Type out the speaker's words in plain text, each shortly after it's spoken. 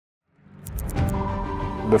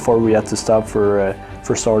Before we had to stop for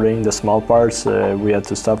sorting the small parts. We had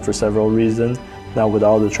to stop for several reasons. Now with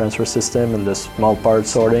all the transfer system and the small part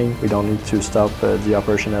sorting, we don't need to stop the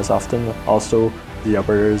operation as often. Also, the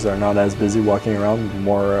operators are not as busy walking around,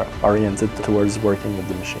 more oriented towards working with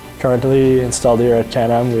the machine. Currently installed here at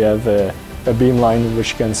Canam, we have a beam line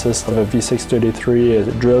which consists of a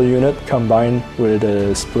V633 drill unit combined with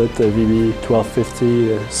a split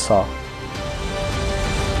VB1250 saw.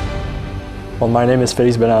 Well, my name is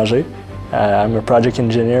Félix. I'm a project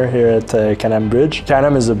engineer here at Canam-Bridges.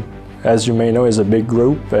 Canam is, as you may know, is a big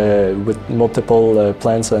group with multiple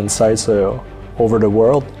plants and sites over the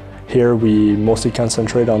world. Here we mostly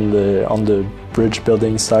concentrate on the bridge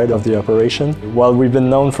building side of the operation. While we've been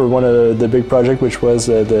known for one of the big projects, which was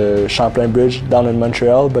the Champlain Bridge down in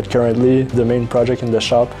Montreal, but currently the main project in the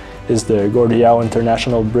shop is the Gordie Howe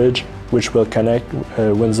International Bridge, which will connect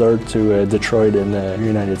Windsor to Detroit in the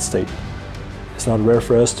United States. It's not rare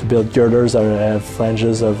for us to build girders that have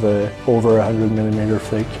flanges of over 100 millimeter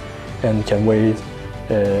thick and can weigh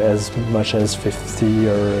as much as 50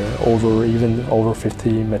 or even over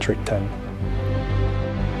 50 metric ton.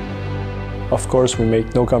 Of course, we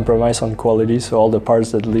make no compromise on quality, so all the parts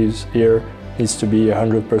that leaves here needs to be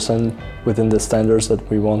 100% within the standards that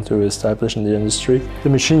we want to establish in the industry. The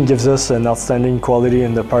machine gives us an outstanding quality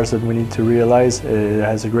in the parts that we need to realize. It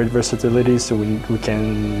has a great versatility, so we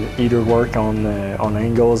can either work on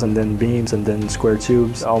angles and then beams and then square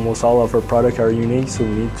tubes. Almost all of our products are unique, so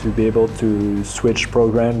we need to be able to switch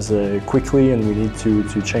programs quickly, and we need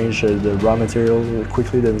to change the raw material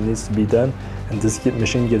quickly that needs to be done. And this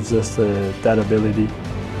machine gives us that ability.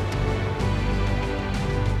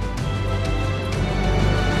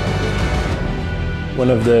 One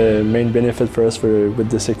of the main benefits for us with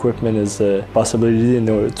this equipment is the possibility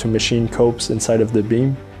to machine copes inside of the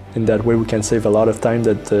beam. In that way we can save a lot of time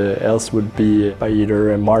that else would be by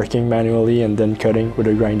either marking manually and then cutting with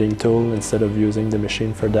a grinding tool instead of using the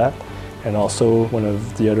machine for that. And also one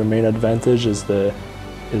of the other main advantages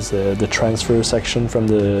is the transfer section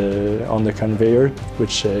on the conveyor,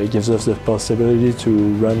 which gives us the possibility to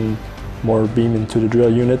run more beam into the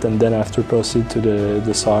drill unit and then after proceed to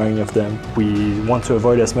the sawing of them. We want to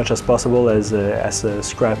avoid as much as possible as a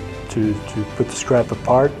scrap to put the scrap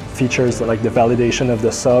apart. Features like the validation of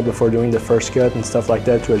the saw before doing the first cut and stuff like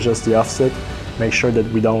that to adjust the offset. Make sure that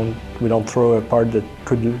we don't throw a part that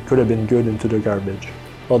could have been good into the garbage.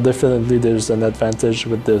 Well, definitely there's an advantage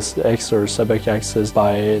with this X or sub-axis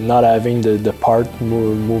by not having the part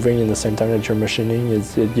moving in the same time that you're machining.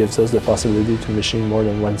 It gives us the possibility to machine more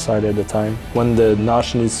than one side at a time. When the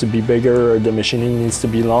notch needs to be bigger or the machining needs to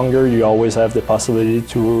be longer, you always have the possibility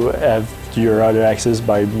to have your other axis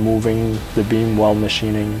by moving the beam while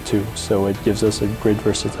machining too. So it gives us a great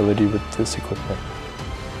versatility with this equipment.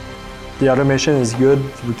 The automation is good.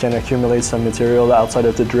 We can accumulate some material outside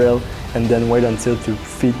of the drill and then wait until to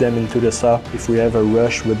feed them into the saw. If we have a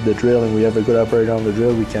rush with the drill and we have a good operator on the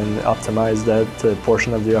drill, we can optimize that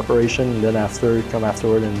portion of the operation and then come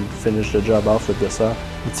afterward and finish the job off with the saw.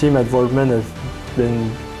 The team at Voortman have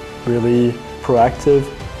been really proactive.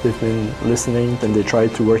 They've been listening and they try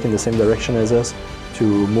to work in the same direction as us to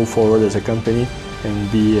move forward as a company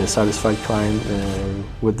and be a satisfied client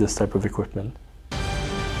with this type of equipment.